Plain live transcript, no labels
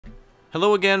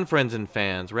Hello again, friends and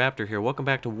fans. Raptor here. Welcome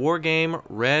back to Wargame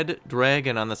Red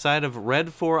Dragon. On the side of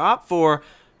Red 4, Op 4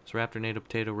 is Raptor, Nato,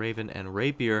 Potato, Raven, and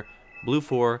Rapier. Blue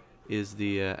 4 is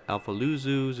the Alpha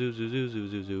Luzu,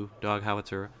 Zoo, Dog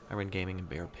Howitzer, Iron Gaming, and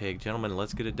Bear Pig. Gentlemen,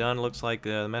 let's get it done. Looks like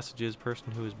the message is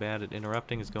person who is bad at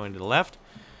interrupting is going to the left,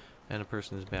 and a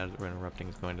person who is bad at interrupting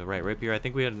is going to the right. Rapier, I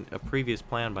think we had a previous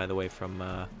plan, by the way, from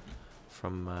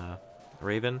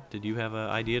Raven. Did you have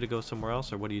an idea to go somewhere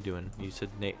else, or what are you doing? You said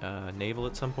Naval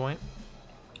at some point?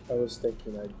 I was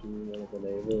thinking I'd do one of the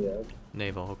Naval, yeah.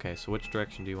 Naval, okay. So which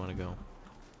direction do you want to go?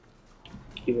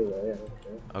 Either way, I don't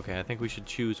care. Okay, I think we should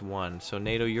choose one. So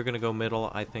NATO, you're going to go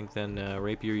middle. I think then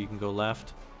Rapier, you can go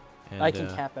left. And, I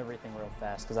can cap everything real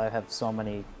fast because I have so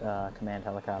many command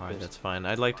helicopters. Alright, that's fine.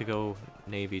 I'd like to go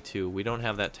Navy too. We don't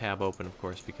have that tab open, of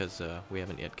course, because we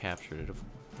haven't yet captured it,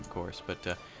 of course.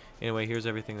 But anyway, here's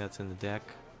everything that's in the deck.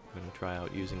 I'm going to try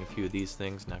out using a few of these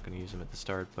things. Not going to use them at the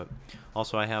start, but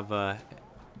also I have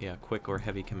yeah, quick or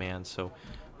heavy commands. So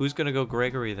who's going to go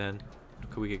Gregory then?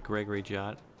 Could we get Gregory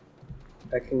Jot?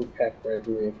 I can pack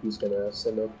Gregory if he's going to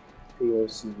send a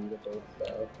POCV to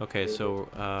both. Okay, so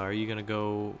are you going to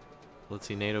go... Let's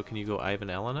see, NATO, can you go Ivan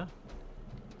Elena?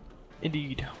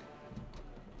 Indeed.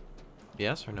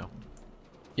 Yes or no?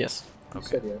 Yes. You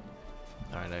said yeah.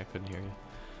 Alright, I couldn't hear you.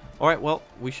 Alright, well,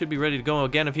 we should be ready to go.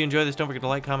 Again, if you enjoy this, don't forget to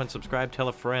like, comment, subscribe, tell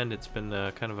a friend. It's been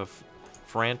kind of a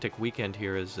frantic weekend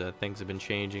here as things have been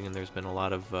changing, and there's been a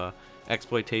lot of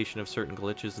exploitation of certain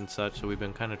glitches and such, so we've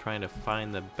been kind of trying to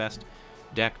find the best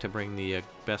deck to bring the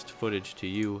best footage to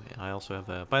you. I also have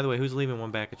a... By the way, who's leaving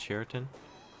one back at Sheraton?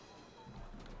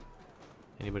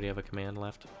 Anybody have a command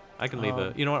left? I can leave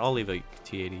a... You know what? I'll leave a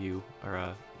T80U or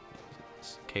a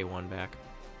K1 back.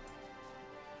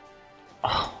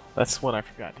 Oh, that's what I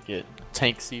forgot to get.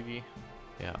 Tank CV.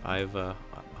 Yeah, I've...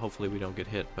 hopefully we don't get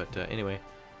hit, but anyway,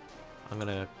 I'm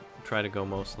gonna try to go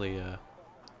mostly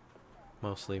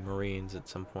Marines at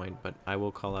some point, but I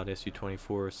will call out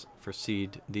Su-24s for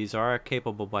seed. These are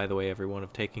capable, by the way, everyone,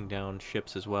 of taking down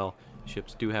ships as well.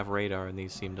 Ships do have radar, and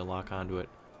these seem to lock onto it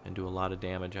and do a lot of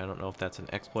damage. I don't know if that's an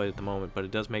exploit at the moment, but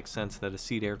it does make sense that a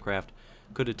seed aircraft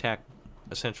could attack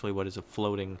essentially what is a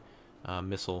floating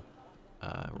missile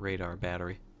radar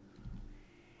battery.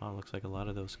 Oh, looks like a lot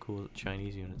of those cool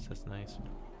Chinese units. That's nice.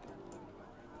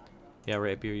 Yeah,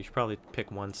 Rapier, you should probably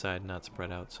pick one side and not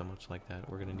spread out so much like that.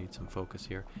 We're gonna need some focus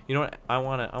here. You know what? I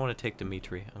wanna take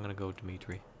Dimitri. I'm gonna go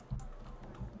Dimitri.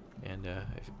 And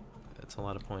that's a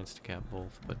lot of points to cap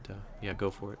both, but yeah, go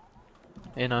for it.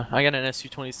 And I got an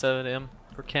Su-27M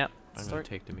for cap. I'm gonna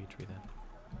take Dimitri then.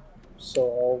 So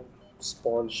I'll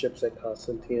spawn ships at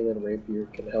Constantine, and then Rapier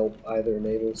can help either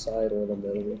naval side or the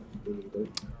middle if we need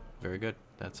it. Very good.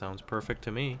 That sounds perfect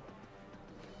to me.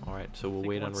 Alright, so we'll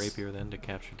wait on Rapier then to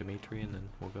capture Dimitri, and then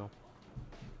we'll go.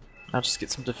 I'll just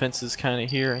get some defenses kind of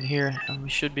here and here, and we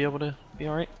should be able to be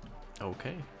alright.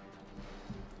 Okay.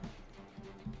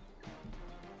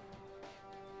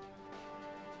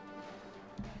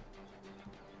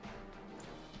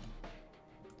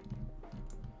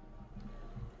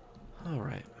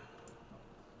 Alright.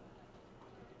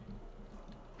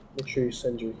 Make sure you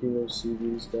send your hero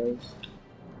CVs, guys.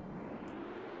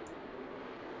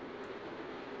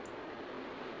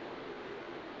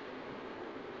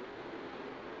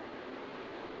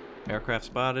 Aircraft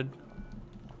spotted.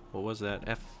 What was that?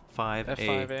 F5A.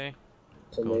 F5A.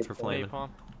 Going for flaming.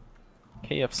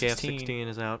 KF-16. KF-16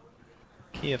 is out.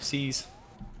 KFCs.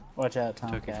 Watch out,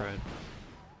 Kentucky Tomcat. Fried.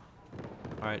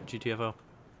 Alright, GTFO.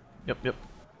 Yep.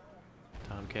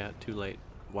 Tomcat, too late.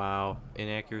 Wow,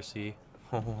 inaccuracy.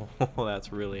 Oh,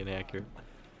 that's really inaccurate.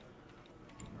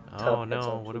 Oh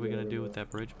no, what are we gonna do with that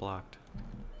bridge blocked?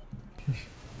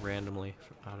 Randomly,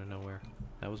 out of nowhere.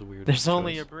 That was a weird There's choice.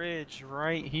 only a bridge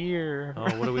right here.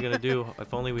 Oh, what are we gonna do?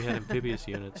 If only we had amphibious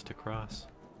units to cross.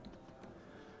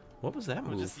 What was that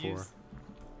move for?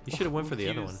 You should have went for the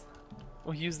other one.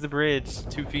 We'll use the bridge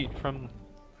 2 feet from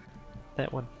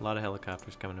that one. A lot of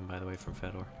helicopters coming in, by the way, from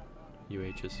Fedor.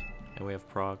 UHs. And we have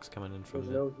Progs coming in from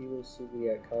There's no hero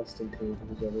CV at Constantine.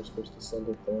 Who's ever supposed to send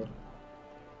it there?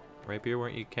 Rapier,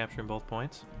 weren't you capturing both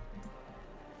points?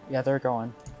 Yeah, they're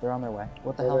going. They're on their way.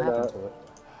 What the hell happened to it?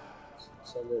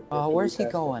 Send it. Oh, where's he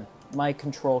going? My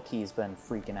control key's been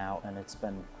freaking out, and it's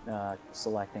been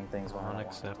selecting things when I don't want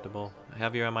it to. Unacceptable.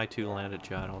 Have your Mi-2 land at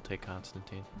Jot. I'll take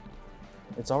Constantine.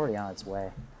 It's already on its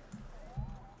way.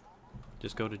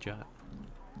 Just go to Jot.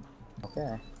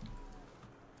 Okay.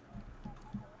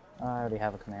 I already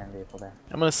have a command vehicle there.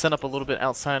 I'm gonna set up a little bit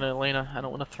outside of Elena. I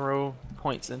don't want to throw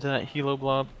points into that helo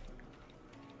blob.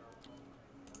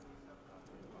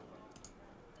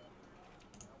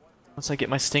 Once I get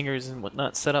my stingers and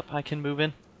whatnot set up, I can move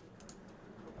in.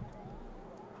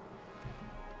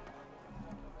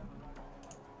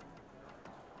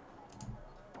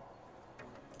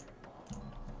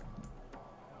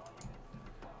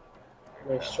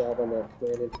 Nice job on that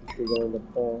command infantry going to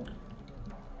Paul.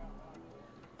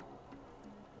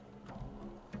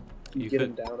 If you get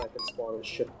him down, I can spawn a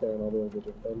ship there and I'll be able to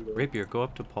defend it. Rapier, go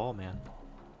up to Paul, man,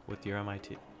 with your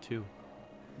MI2.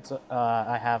 So,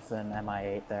 I have an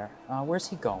MI8 there. Where's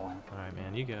he going? All right,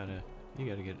 man, you gotta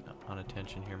get on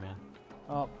attention here, man.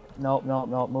 Oh, no,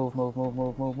 move.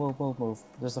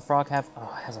 Does the frog have? Oh,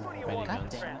 it has a mini gun. God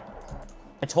damn it!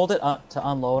 I told it to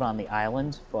unload on the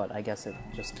island, but I guess it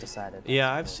just decided.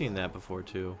 Yeah, I've seen that before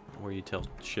too, where you tell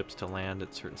ships to land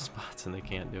at certain spots and they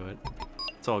can't do it.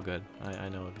 It's all good. I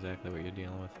know exactly what you're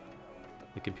dealing with.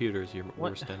 The computer is your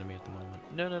worst enemy at the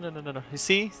moment. No. You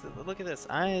see? Look at this.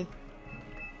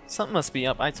 Something must be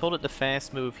up. I told it to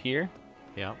fast move here.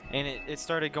 Yeah. And it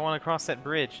started going across that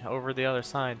bridge over the other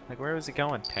side. Like, where was it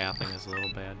going? Pathing is a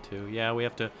little bad too. Yeah, we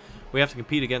have to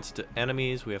compete against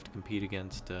enemies. We have to compete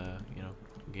against you know,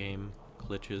 game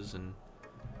glitches and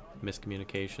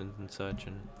miscommunications and such,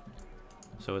 and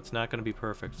so it's not going to be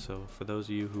perfect. So for those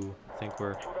of you who think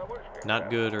we're not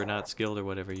good or not skilled or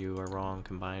whatever, you are wrong.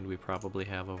 Combined, we probably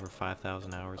have over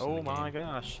 5,000 hours in the game. Oh my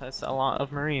gosh, that's a lot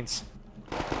of Marines.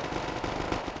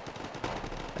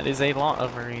 That is a lot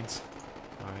of Marines.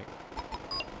 Alright.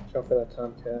 Go for that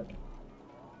Tomcat.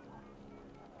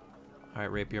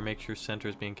 Alright, Rapier, make sure center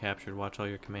is being captured. Watch all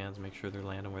your commands. Make sure they're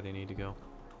landing where they need to go.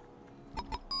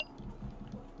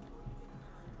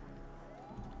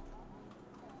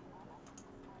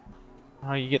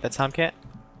 Oh, you get that Tomcat?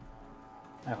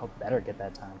 I hope better get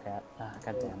that Tomcat. Ah,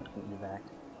 God damn it, he evac.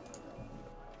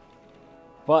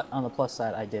 But on the plus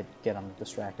side, I did get him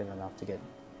distracted enough to get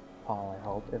Paul, I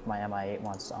hope, if my MI8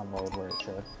 wants to unload where it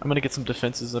should. I'm gonna get some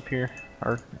defenses up here,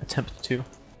 or attempt to.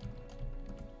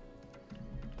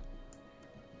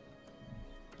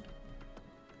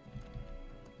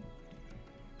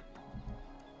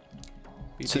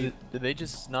 So did they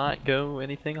just not go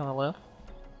anything on the left?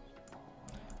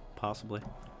 Possibly.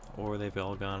 Or they've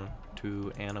all gone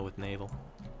to Anna with Naval.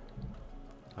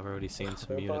 I've already seen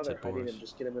some units at Boris.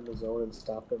 Just get him in the zone and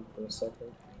stop him for a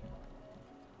second.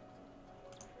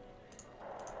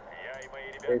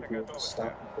 Rapier, just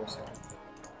stop him for a second.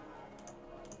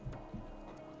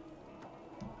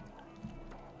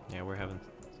 Yeah, we're having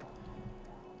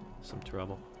some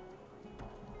trouble.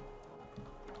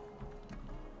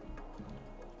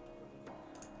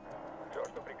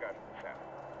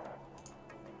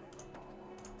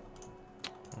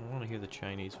 I want to hear the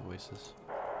Chinese voices.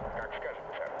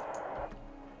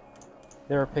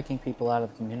 They were picking people out of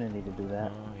the community to do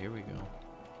that. Oh, here we go.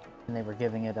 And they were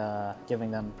giving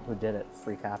them who did it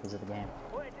free copies of the game.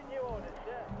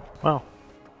 Wow.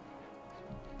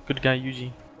 Good guy,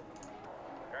 Eugene.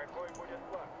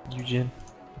 Eugene.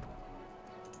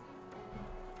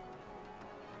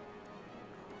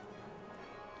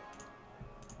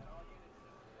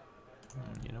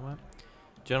 You know what?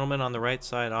 Gentlemen on the right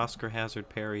side, Oscar Hazard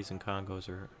parries and Congos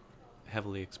are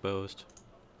heavily exposed.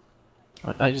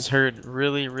 I just heard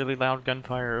really loud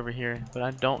gunfire over here, but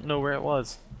I don't know where it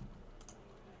was.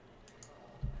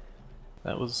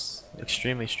 That was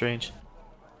extremely strange.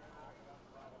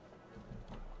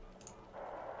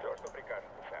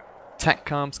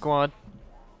 TACCOM squad.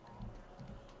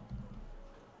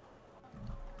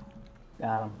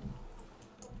 Got him.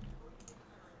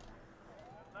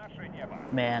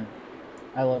 Man,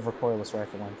 I love recoilless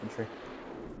rifle infantry.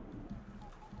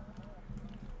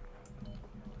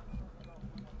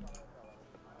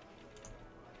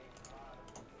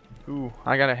 Ooh,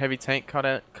 I got a heavy tank caught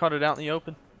it out in the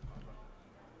open.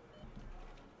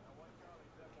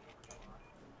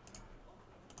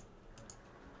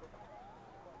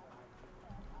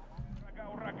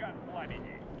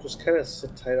 Just kind of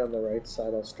sit tight on the right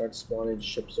side. I'll start spawning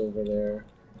ships over there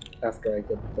after I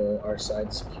get our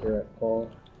side secure at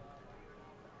Paul.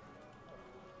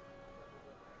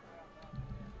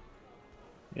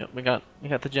 Yep, we got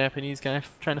the Japanese guy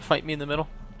trying to fight me in the middle.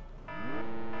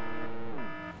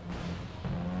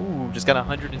 Ooh, just got a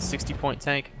 160 point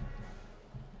tank.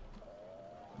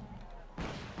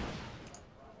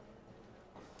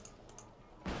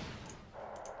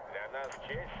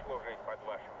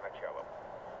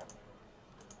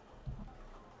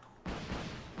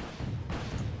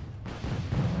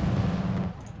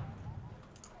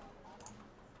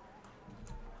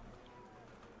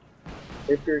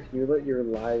 Rapier, can you let your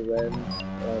Lai Ren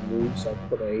move so I can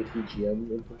put my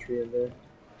ATGM infantry in there?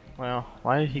 Wow,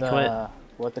 why did he quit?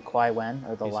 What, the Kwai Wen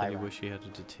or the He Lai said he Ren? wish he had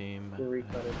a team. The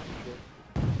recon infantry.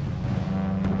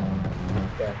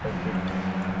 Yeah, thank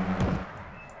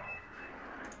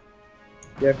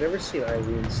you. Yeah, I've never seen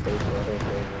Irene state the other thing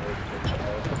when I was a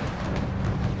child.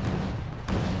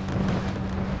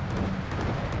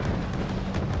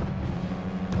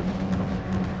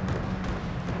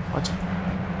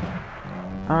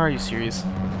 What? Are you serious?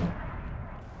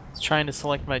 I was trying to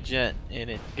select my jet and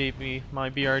it gave me my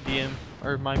BRDM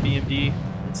or my BMD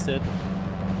instead.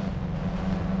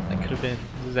 That could have been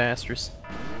disastrous.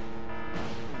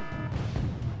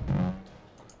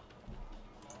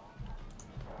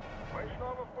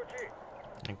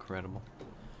 Incredible.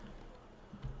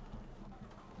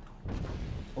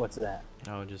 What's that?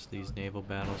 Oh, just these naval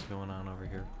battles going on over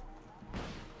here.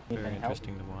 Need Very any help?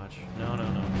 interesting to watch. No, no,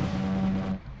 no.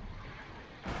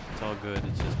 It's all good.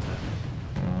 It's just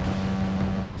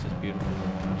beautiful to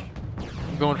watch.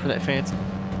 I'm going for that fancy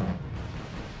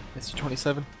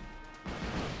SU-27.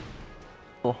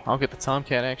 Oh, I'll get the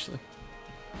Tomcat actually.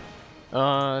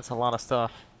 That's a lot of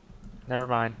stuff. Never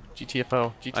mind.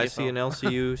 GTFO. GTFO. I see an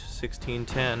LCU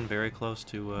 1610 very close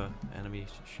to enemy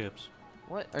ships.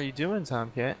 What are you doing,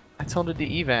 Tomcat? I told it to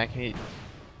evac.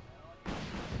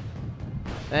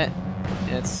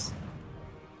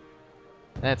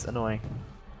 That's annoying.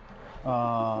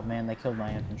 Oh man, they killed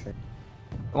my infantry.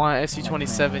 Why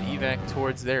SU-27 evac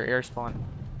towards their air spawn,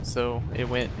 so it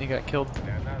got killed.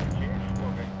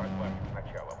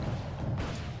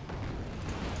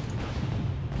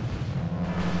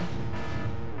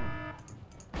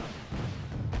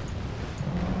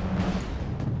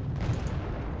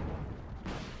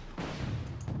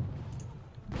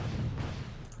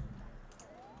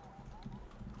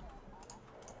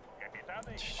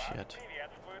 Shit.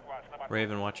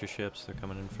 Raven, watch your ships. They're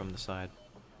coming in from the side.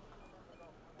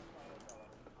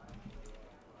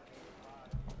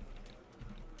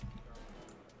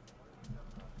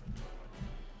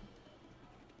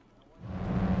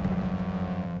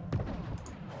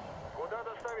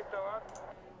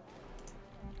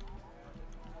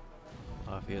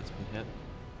 Lafayette's been hit.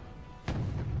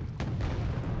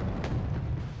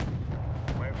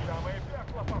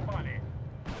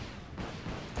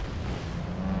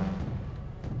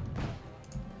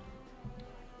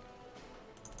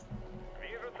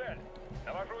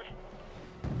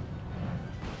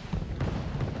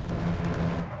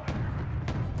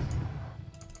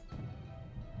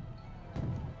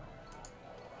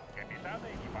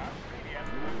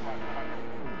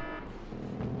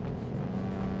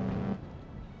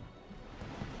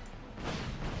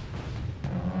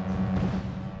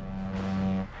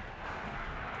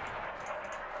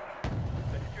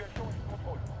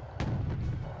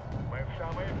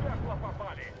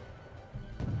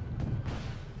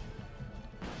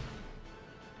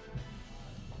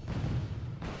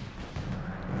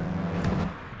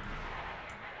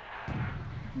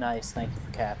 Nice, thank you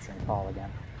for capturing Paul again.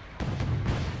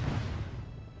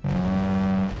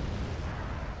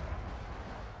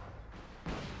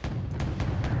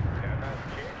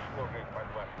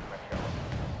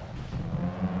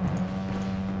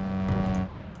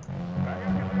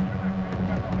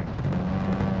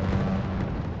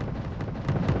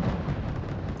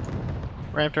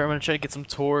 Raptor, I'm gonna try to get some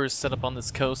tours set up on this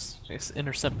coast. Just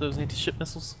intercept those anti-ship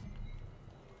missiles.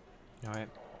 Alright.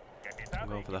 I'm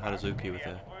going for the Hatazuki with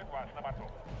that.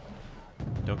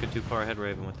 Don't get too far ahead,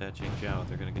 Raven, with that Jing Jiao.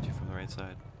 They're gonna get you from the right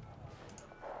side.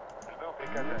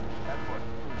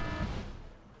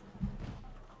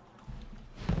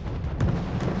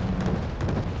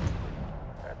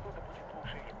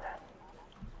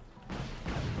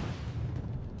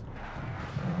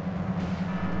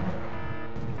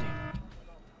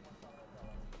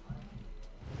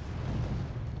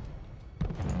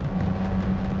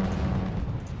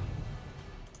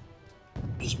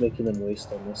 Just making them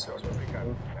waste on missiles.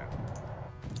 Right?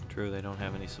 True, they don't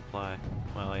have any supply.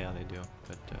 Well, yeah, they do,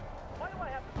 but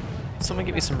Someone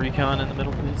give me some recon in the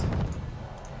middle, please.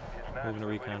 moving a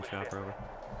recon chopper over.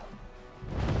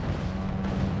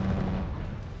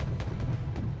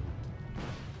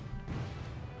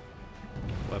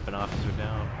 Weapon officer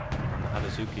down on the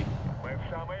Hatazuki.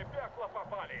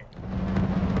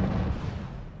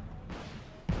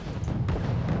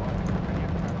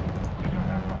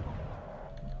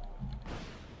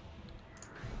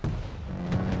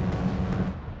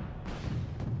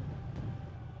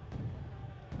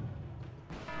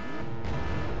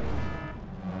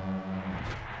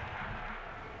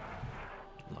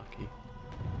 Lucky.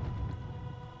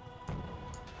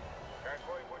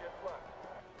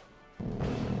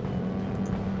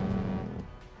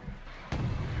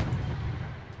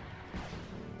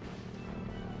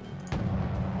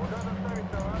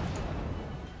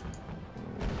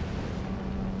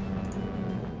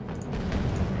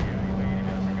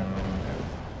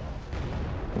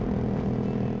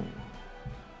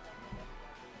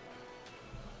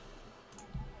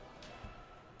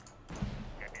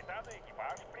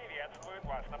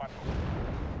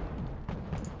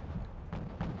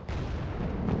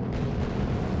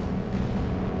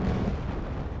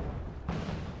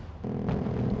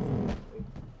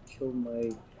 killed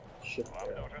my ship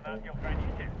there.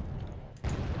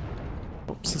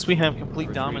 Since we have complete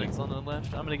Retreating. dominance on the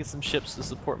left, I'm gonna get some ships to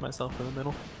support myself in the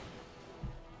middle.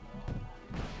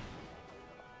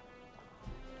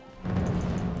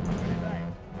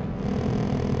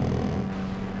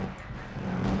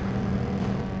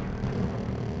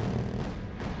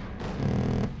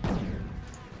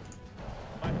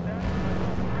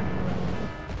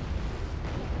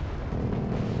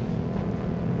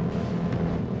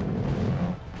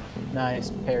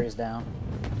 Nice, parries down.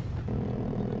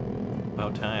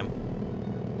 About time.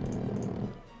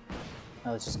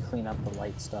 Now let's just clean up the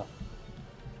light stuff.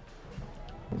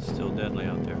 Still deadly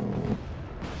out there.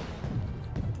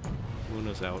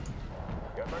 Luna's out.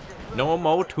 No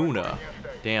more tuna.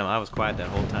 Damn, I was quiet that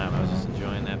whole time. I was just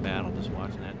enjoying that battle, just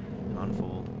watching that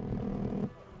unfold.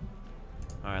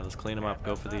 Alright, let's clean them up.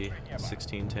 Go for the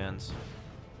 1610s.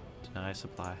 Deny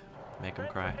supply. Make them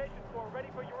cry.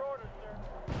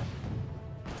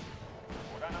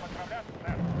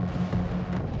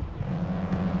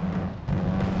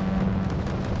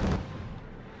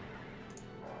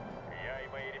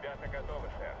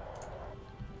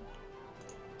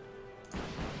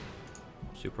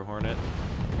 Super Hornet.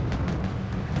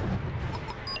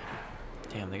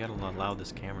 Damn, they gotta allow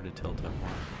this camera to tilt up more.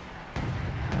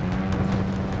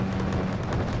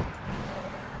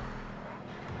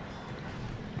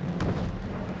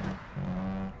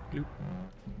 Bloop.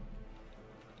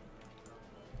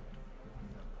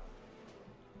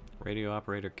 Radio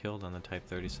operator killed on the Type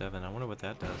 37. I wonder what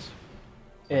that does.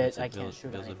 I can't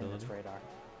shoot anything with its radar.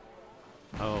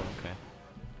 Oh, okay.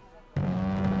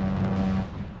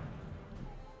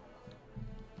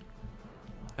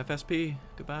 FSP,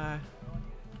 goodbye.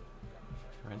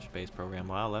 French base program.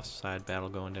 Wow, left side battle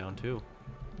going down too.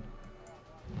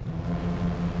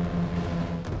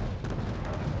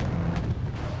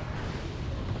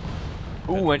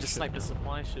 Ooh, I just sniped a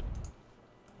supply ship.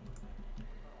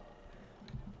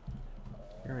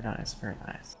 Very nice, very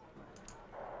nice.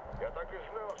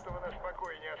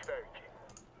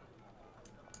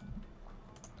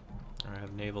 I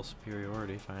have naval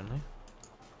superiority finally.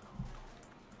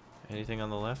 Anything on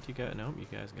the left you got? Nope, you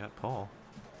guys got Paul.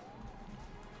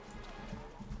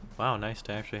 Wow, nice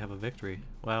to actually have a victory.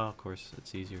 Well, of course,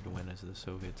 it's easier to win as the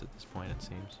Soviets at this point, it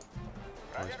seems.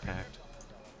 Force packed.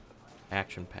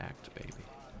 Action packed, baby.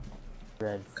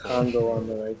 Red. Congo on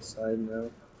the right side now.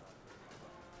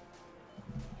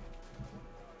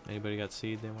 Anybody got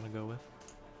seed they want to go with?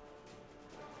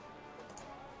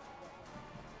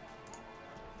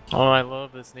 Oh, I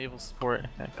love this naval support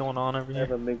going on over I have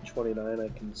here. a MiG-29 I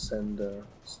can send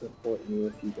support you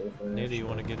if you go for an Nady, you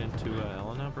want to get into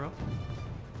Elena, bro?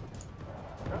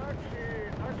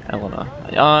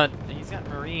 Elena. He's got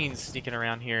Marines sneaking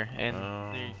around here, and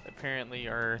they apparently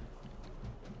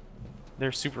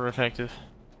they're super effective.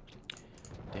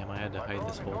 Damn, I had to hide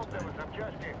this whole time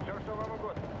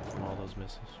from all those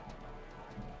missiles.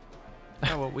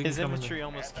 Oh, well, we His can come in infantry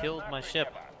almost killed my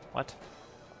ship. What?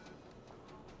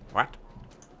 What?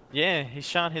 Yeah, he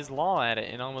shot his law at it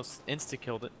and almost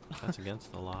insta-killed it. That's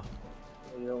against the law.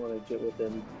 You don't want to get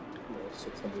within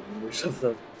 600 meters of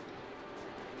them.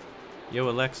 Yo,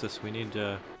 Alexis, we need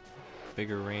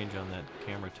bigger range on that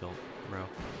camera tilt, bro.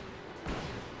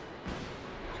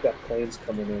 You've got planes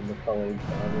coming in, the probably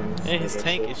bombing. Yeah, his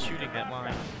tank is shooting that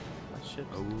line. My ship.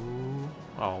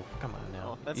 Oh, come on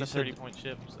now. Oh, that's You a said- 30-point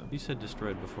ship. So. You said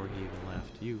destroyed before he even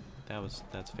left.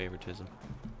 That's favoritism.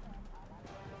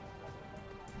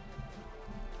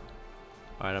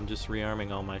 Alright, I'm just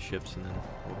rearming all my ships and then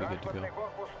we'll be good to go.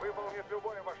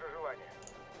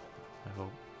 I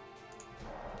hope.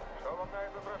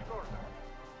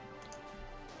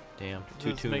 Damn,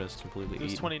 two tunas completely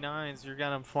Those eaten. 29s, you got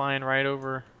them flying right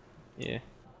over. Yeah.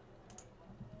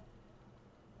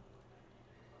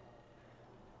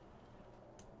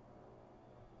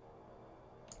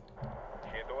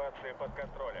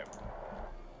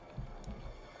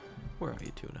 Where are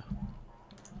you, tuna?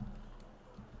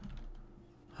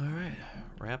 Alright,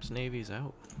 Raps Navy's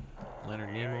out. Leonard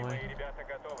Nimoy.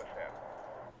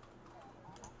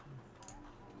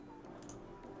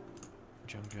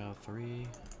 Jungjaw 3.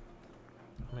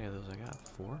 How many of those I got?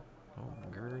 4? Oh,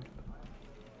 Gerd.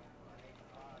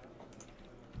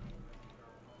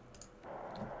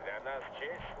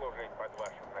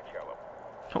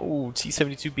 Oh,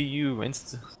 T-72BU,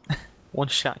 one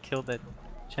shot killed that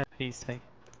Japanese tank.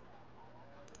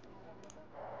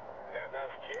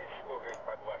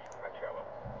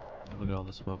 Look at all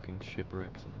the smoking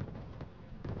shipwrecks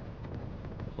and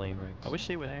plane wrecks. I wish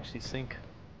they would actually sink.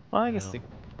 Well, I guess know. they...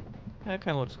 That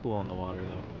kind of looks cool on the water,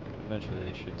 though. Eventually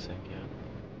they should sink, yeah.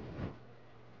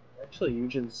 Actually,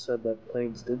 Eugen said that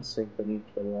planes did sink beneath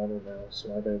the water now,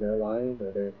 so either they're lying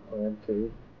or they're planned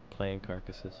to. Plane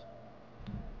carcasses.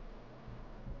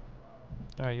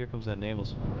 Alright, here comes that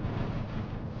Naval's.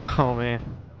 Oh man.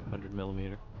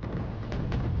 100mm.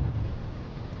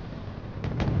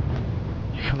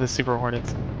 Here come the Super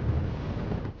Hornets.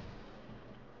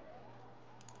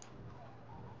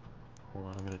 Hold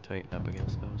on, I'm gonna tighten up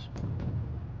against those.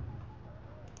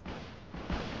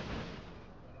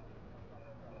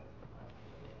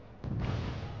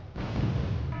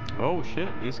 Oh shit,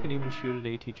 these can even shoot at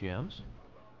ATGMs?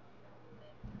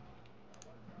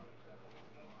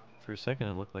 For a second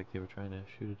it looked like they were trying to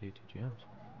shoot at ATGMs.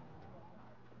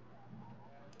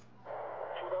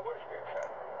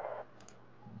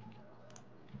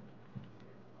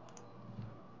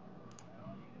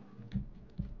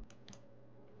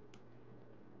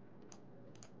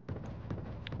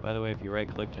 By the way, if you right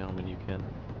click, gentlemen, you can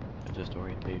adjust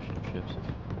orientation of ships if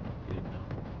you didn't know.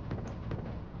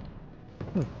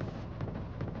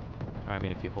 Or, I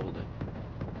mean, if you hold it.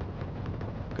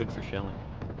 Good for shelling.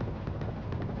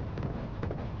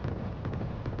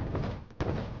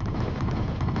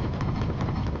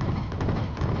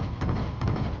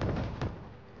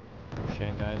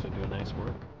 Guys are doing nice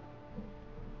work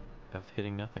of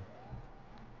hitting nothing.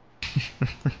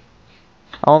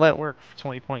 All that work for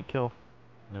 20-point kill.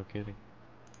 No kidding.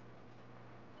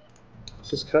 It's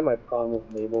just kind of my problem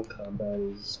with naval combat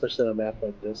is, especially on a map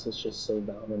like this, it's just so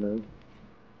dominant.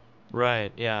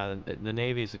 Right, yeah, the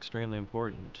Navy is extremely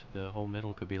important. The whole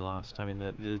middle could be lost. I mean,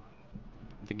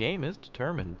 the game is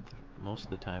determined most of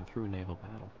the time through naval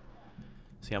battle.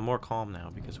 See, I'm more calm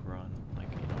now because we're on,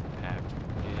 like, you know, packed.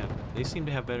 They seem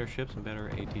to have better ships and better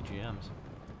ATGMs.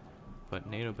 But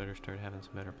NATO better start having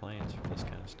some better planes for this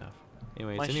kind of stuff.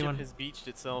 Anyways, My anyone... ship has beached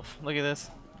itself. Look at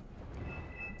this.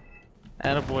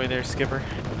 Attaboy there, Skipper.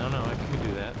 No, I can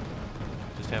do that.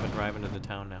 Just have it drive into the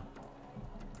town now.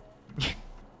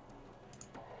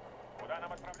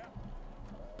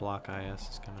 Block IS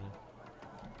is coming in.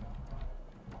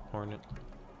 Hornet.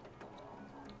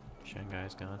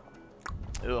 Shanghai's gone.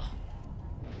 Ugh.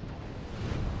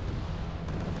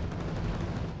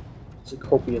 It's a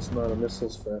copious amount of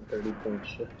missiles for a 30-point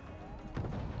ship.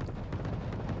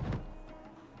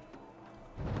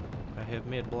 I have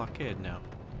mid blockade now.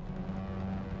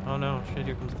 Oh no, shit,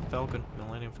 here comes the Falcon.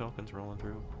 Millennium Falcon's rolling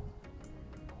through.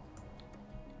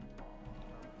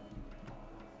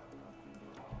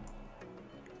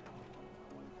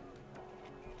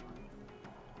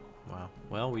 Wow.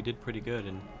 Well, we did pretty good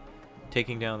in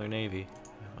taking down their navy.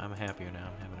 I'm happier now.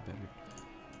 I'm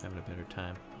having a better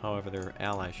time. However, their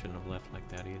allies shouldn't have left like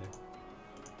that either.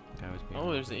 Guy was being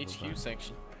Oh, there's the a HQ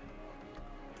section.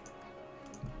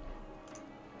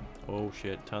 Oh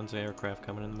shit, tons of aircraft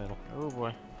coming in the middle. Oh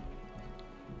boy.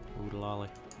 Ooh lolly.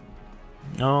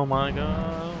 Oh my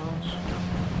gosh.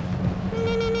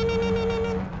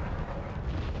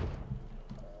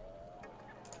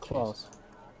 Close.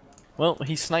 Well,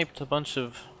 he sniped a bunch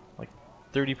of like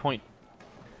 30-point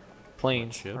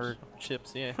planes ships? or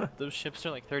ships. Yeah, those ships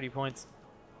are like 30 points.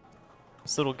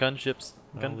 Those little gunships,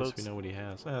 Well, at least gunboats. we know what he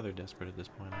has. Ah, they're desperate at this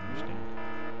point, I understand.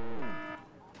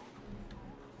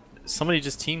 Somebody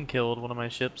just team killed one of my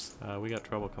ships. We got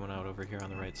trouble coming out over here on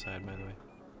the right side, by the way.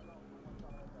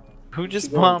 Who just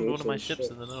Should go bombed engage one of my those ships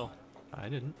in the ships. middle? I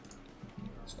didn't.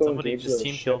 Let's go Somebody engage just those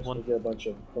team killed ships one. and get a bunch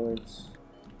of points.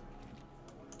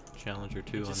 Challenger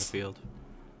 2 on the just- field.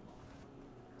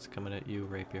 It's coming at you,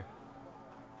 Rapier.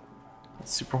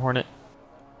 Super Hornet.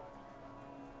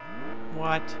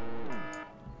 What?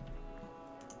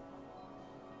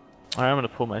 Alright, I'm gonna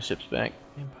pull my ships back.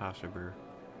 Impossible.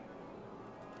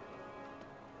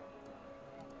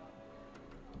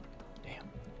 Damn.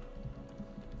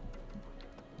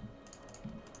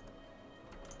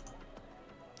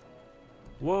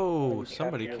 Whoa,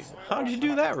 somebody... How'd you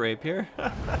do that, Rapier?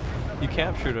 You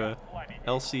captured a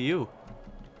LCU.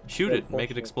 Shoot it, make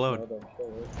it explode.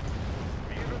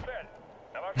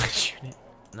 Shoot it.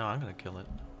 No, I'm gonna kill it.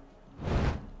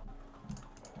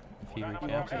 If he Okay,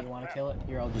 recaptures you want to kill it?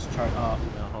 Here, I'll just charge. Oh,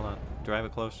 No, hold on. Drive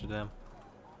it close to them.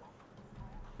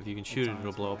 If you can shoot it,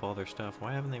 it'll blow up all their stuff.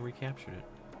 Why haven't they recaptured it?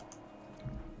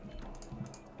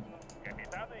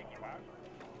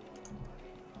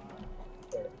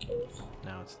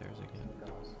 Now it's theirs again.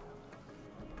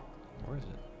 Where is it?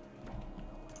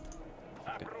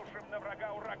 Okay.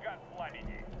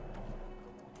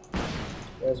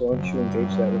 Guys, why don't you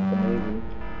engage that with the Navy?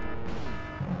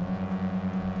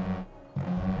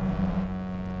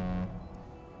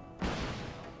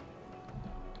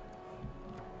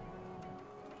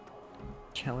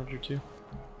 Challenger 2.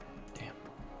 Damn.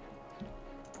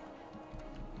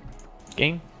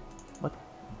 Game?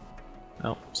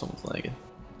 Oh, someone's lagging.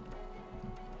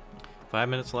 5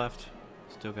 minutes left.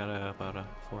 Still got about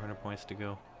 400 points to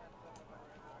go.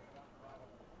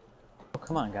 Oh,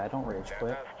 come on, guy, don't rage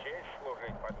quit.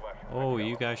 Oh,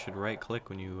 you guys should right-click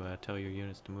when you tell your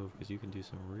units to move, because you can do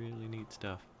some really neat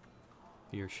stuff.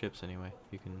 Your ships, anyway.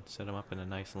 You can set them up in a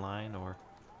nice line, or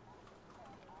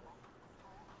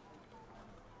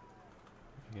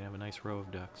you can have a nice row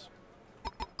of ducks.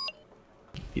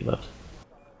 He left.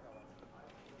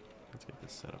 Let's get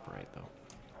this set up right, though.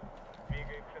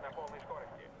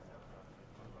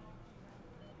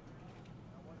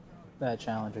 That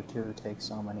Challenger 2 takes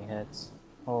so many hits.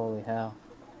 Holy hell.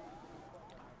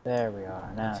 There we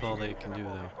are. Now That's all they can do,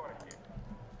 though.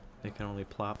 They can only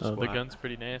plop, Oh, squat. the gun's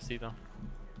pretty nasty, though.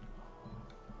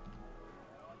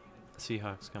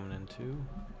 Seahawks coming in, too.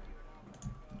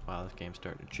 Wow, this game's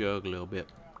starting to jug a little bit.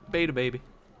 Beta, baby.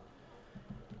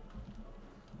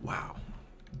 Wow.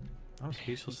 I'm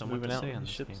speechless He's on what moving to out say with on the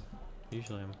this ships. game.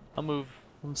 Usually I'll move.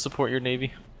 I'll support your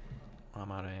navy.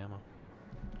 I'm out of ammo.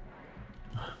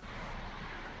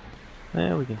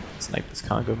 Yeah, we can snipe this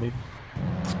Congo maybe.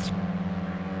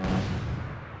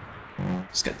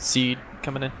 Just got seed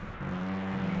coming in.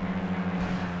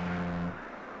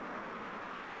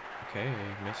 Okay,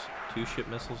 two ship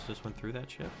missiles just went through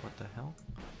that ship. What the hell?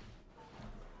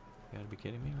 You gotta be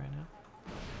kidding me right now.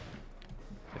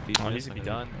 If these Oh, miss, he's I'm gonna be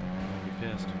gonna done. be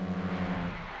pissed.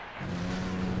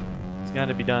 It's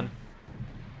gotta be done.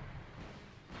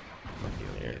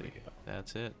 There we go.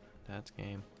 That's it. That's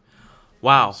game.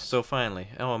 Wow. So finally,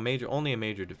 only a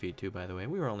major defeat too. By the way,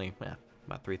 we were only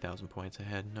about 3,000 points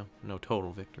ahead. No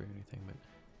total victory or anything,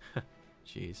 but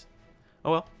jeez.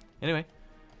 Oh well. Anyway,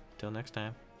 till next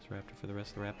time. It's Raptor for the rest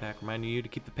of the Rat Pack, reminding you to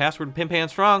keep the password Pimpan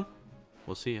strong.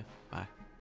 We'll see you. Bye.